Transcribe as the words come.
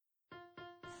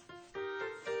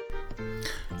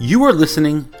You are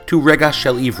listening to Rega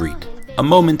Shel Ivrit, a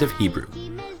moment of Hebrew,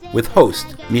 with host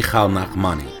Michal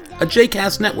Nachmani, a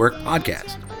JCast Network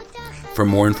podcast. For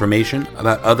more information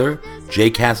about other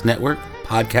JCast Network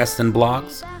podcasts and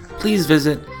blogs, please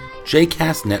visit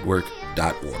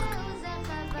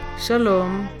jcastnetwork.org.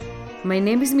 Shalom, my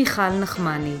name is Michal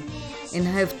Nachmani, and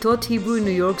I have taught Hebrew in New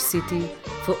York City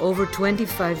for over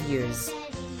 25 years.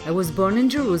 I was born in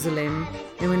Jerusalem,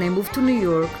 and when I moved to New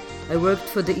York, I worked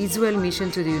for the Israel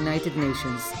Mission to the United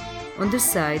Nations. On the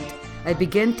side, I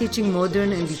began teaching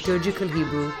modern and liturgical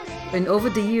Hebrew, and over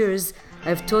the years,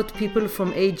 I've taught people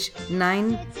from age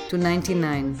 9 to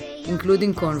 99,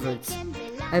 including converts.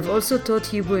 I've also taught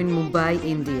Hebrew in Mumbai,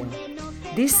 India.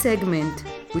 This segment,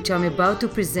 which I'm about to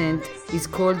present, is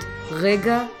called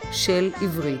Rega Shel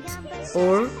Ivrit,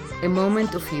 or A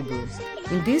Moment of Hebrew.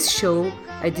 In this show,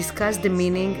 I discuss the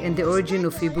meaning and the origin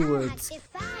of Hebrew words.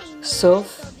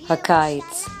 Sof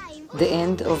HaKaitz, the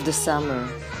end of the summer.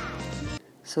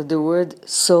 So the word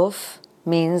Sof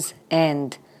means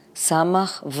end.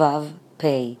 Samach Vav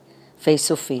Pei, face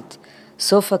of it.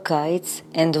 Sof HaKaitz,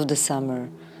 end of the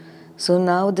summer. So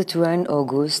now that we are in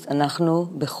August, אנחנו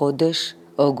בחודש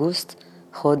August,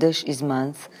 חודש is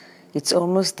month, it's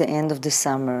almost the end of the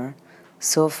summer,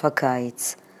 סוף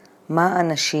הקיץ. מה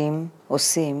אנשים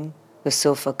עושים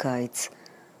בסוף הקיץ?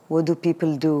 What do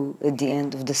people do at the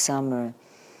end of the summer?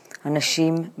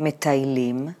 אנשים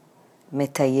מטיילים,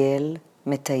 מטייל,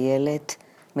 מטיילת,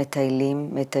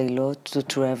 מטיילים, מטיילות, to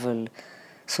travel.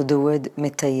 So the word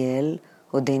מטייל,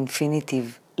 or the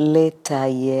infinitive,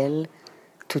 לטייל,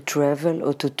 to travel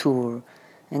or to tour.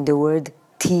 And the word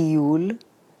tiyul,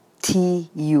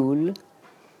 tiyul,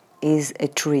 is a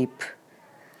trip.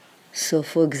 So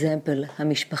for example,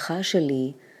 המשפחה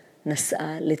שלי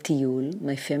נסעה לטיול.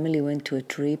 My family went to a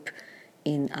trip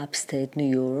in upstate New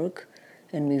York,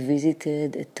 and we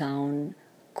visited a town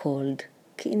called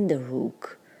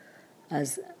Kinderhook.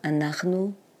 אז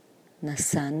אנחנו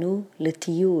נסענו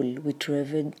לטיול. We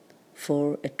traveled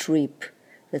for a trip.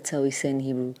 That's how we say in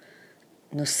Hebrew.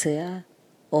 נוסע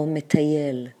או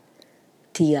מטייל.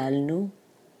 טיילנו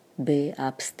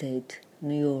באפסטייט,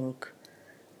 ניו יורק.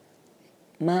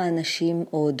 מה אנשים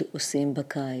עוד עושים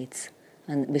בקיץ?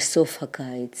 בסוף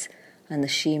הקיץ.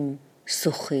 אנשים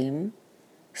שוחים,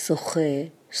 שוחה,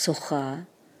 שוחה,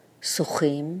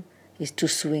 שוחים is to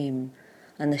swim.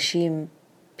 אנשים,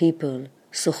 people,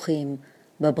 שוחים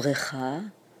בבריכה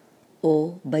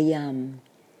או בים.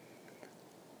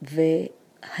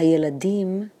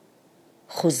 והילדים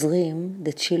חוזרים,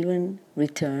 the children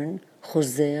return,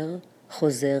 חוזר,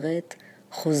 חוזרת,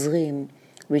 חוזרים,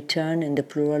 return in the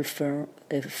plural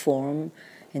form,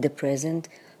 in the present.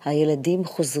 הילדים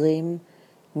חוזרים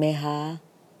מהמחנה,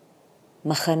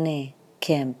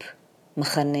 camp,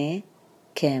 מחנה,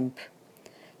 camp.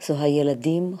 So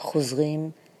הילדים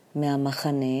חוזרים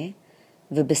מהמחנה,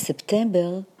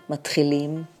 ובספטמבר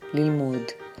מתחילים ללמוד.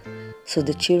 So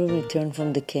the children return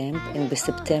from the camp, and by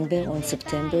September,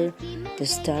 they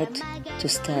start to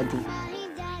study.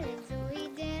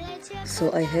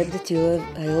 So I hope that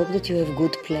you have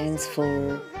good plans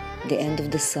for the end of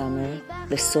the summer,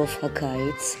 בסוף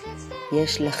הקיץ.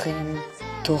 יש לכם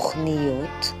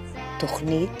תוכניות,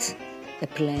 תוכנית, a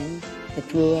plan, a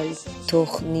plural,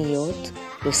 תוכניות,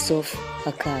 בסוף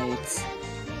הקיץ.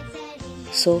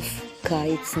 סוף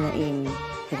קיץ נעים.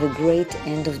 Have a great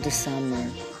end of the summer.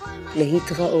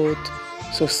 להתראות,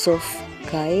 so סוף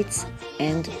קיץ,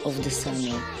 end of the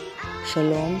summer.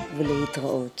 שלום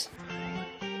ולהתראות.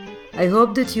 I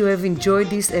hope that you have enjoyed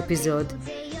this episode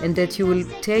and that you will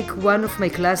take one of my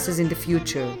classes in the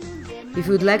future. If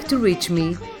you would like to reach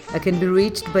me, I can be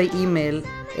reached by email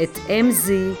at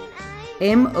mzmotek,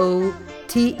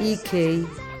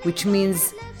 which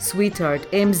means sweetheart,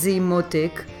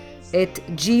 mzmotek,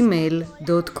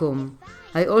 @gmail.com.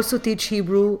 I also teach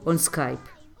Hebrew on Skype.